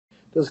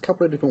There's a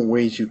couple of different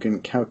ways you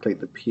can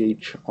calculate the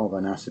pH of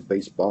an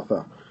acid-base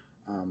buffer.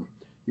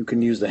 You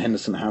can use the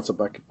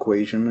Henderson-Hasselbalch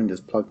equation and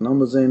just plug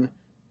numbers in.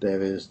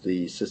 There is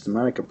the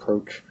systematic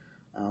approach.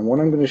 What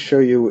I'm going to show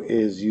you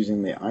is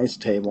using the ICE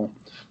table.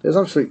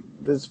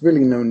 There's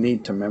really no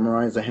need to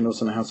memorize the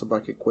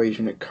Henderson-Hasselbalch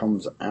equation. It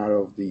comes out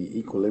of the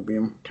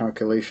equilibrium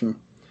calculation.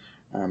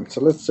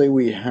 So let's say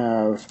we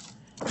have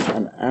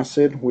an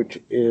acid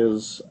which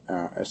is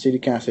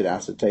acetic acid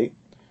acetate,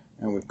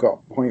 and we've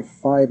got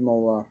 0.5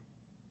 molar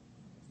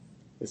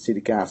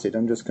acetic acid.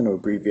 I'm just going to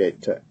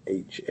abbreviate to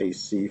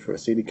HAC for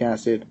acetic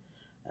acid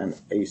and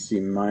AC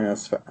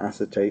minus for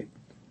acetate.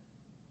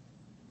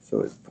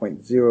 So it's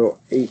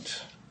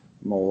 0.08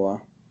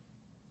 molar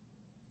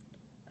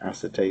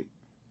acetate.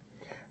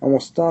 And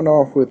we'll start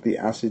off with the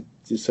acid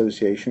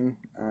dissociation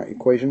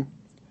equation.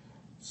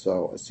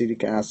 So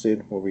acetic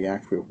acid will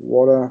react with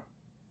water,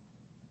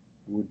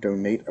 would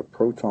donate a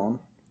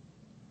proton,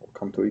 will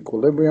come to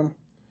equilibrium,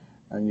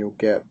 and you'll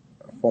get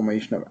a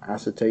formation of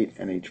acetate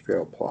and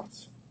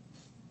H3O+.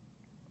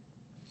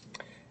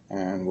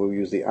 And we'll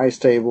use the ICE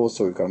table,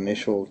 so we've got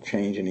initial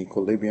change in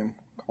equilibrium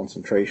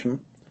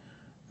concentration.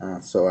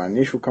 So our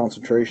initial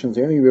concentrations,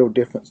 the only real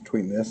difference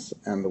between this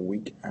and the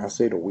weak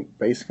acid or weak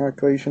base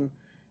calculation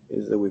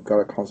is that we've got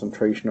a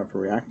concentration of a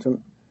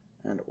reactant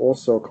and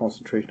also a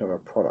concentration of a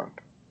product.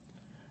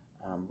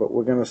 But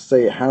we're going to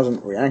say it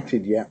hasn't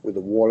reacted yet with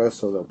the water,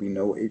 so there'll be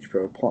no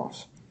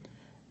H3O+.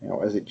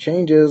 Now, as it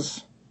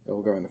changes,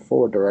 it'll go in the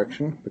forward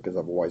direction, because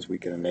otherwise we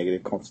get a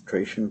negative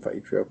concentration for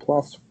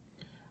H3O+.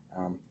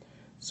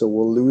 So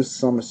we'll lose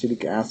some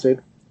acetic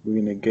acid.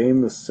 We're going to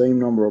gain the same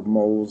number of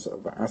moles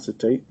of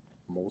acetate,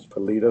 moles per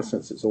liter,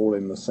 since it's all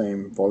in the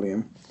same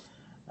volume.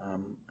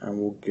 And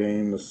we'll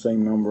gain the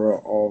same number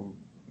of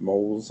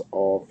moles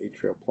of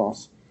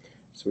H3O+.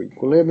 So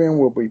equilibrium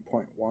will be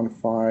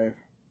 0.15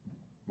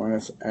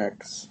 minus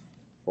X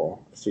for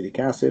acetic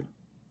acid,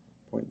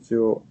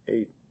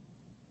 0.08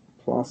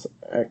 plus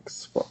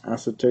X for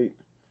acetate,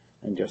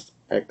 and just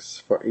X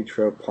for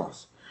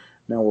H3O+.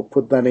 Now we'll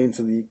put that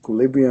into the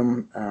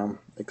equilibrium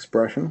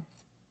expression.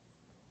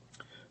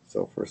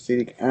 So for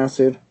acetic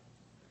acid,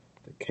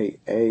 the Ka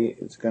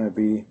is going to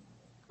be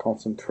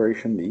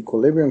concentration, the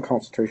equilibrium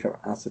concentration of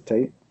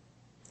acetate,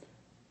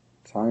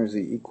 times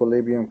the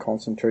equilibrium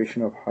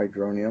concentration of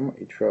hydronium,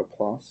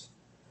 H3O+,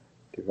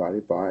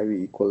 divided by the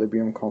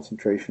equilibrium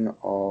concentration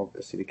of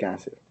acetic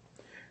acid.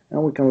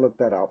 And we can look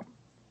that up,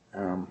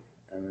 and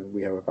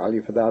we have a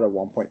value for that of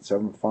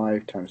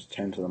 1.75 times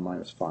 10 to the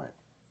minus 5.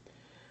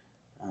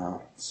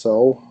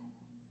 So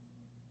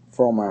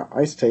from our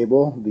ICE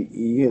table, the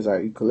E is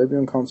our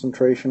equilibrium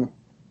concentration.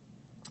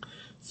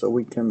 So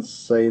we can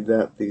say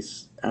that the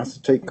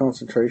acetate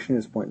concentration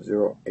is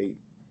 0.08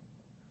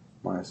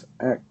 minus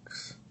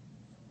X.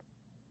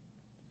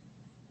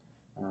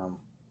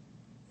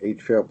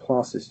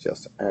 H3O+ is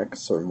just X,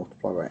 so we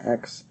multiply by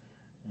X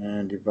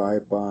and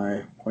divide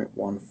by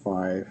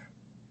 0.15.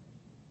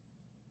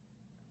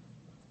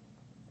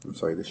 I'm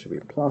sorry, this should be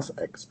plus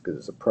X because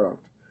it's a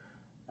product.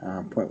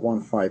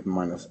 0.15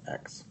 minus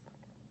X.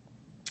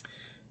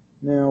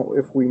 Now,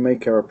 if we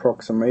make our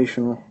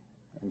approximation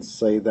and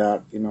say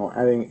that,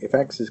 if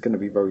X is going to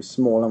be very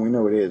small, and we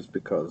know it is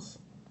because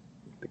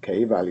the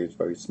K value is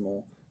very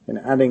small, then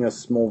adding a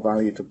small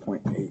value to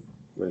 0.8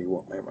 really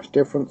won't make much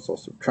difference, or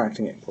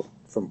subtracting it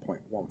from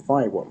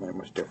 0.15 won't make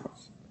much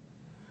difference.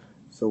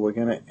 So we're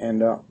going to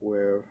end up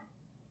with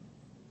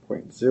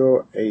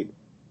 0.08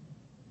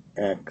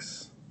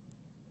 X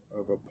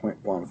over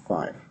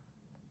 0.15.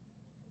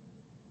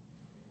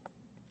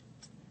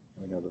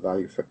 We know the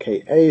value for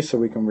Ka, so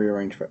we can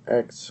rearrange for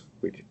X,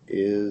 which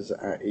is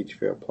our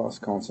H3O+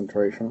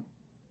 concentration.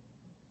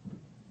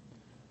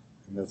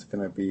 And that's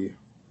going to be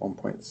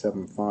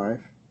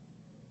 1.75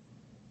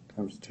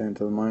 times 10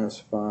 to the minus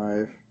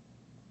 5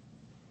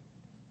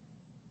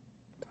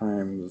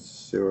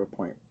 times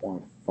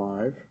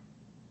 0.15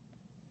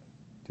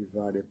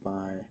 divided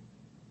by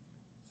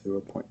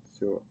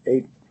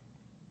 0.08,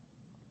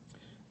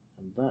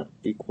 and that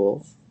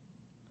equals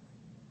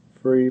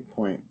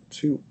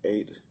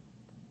 3.28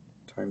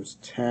 times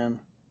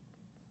 10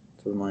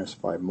 to the minus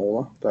 5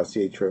 molar. That's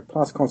the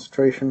H3O+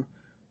 concentration.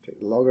 Take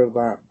the log of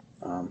that.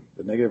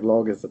 The negative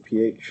log is the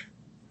pH,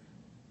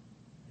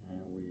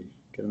 and we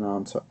get an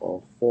answer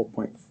of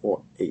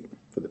 4.48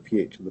 for the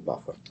pH of the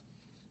buffer.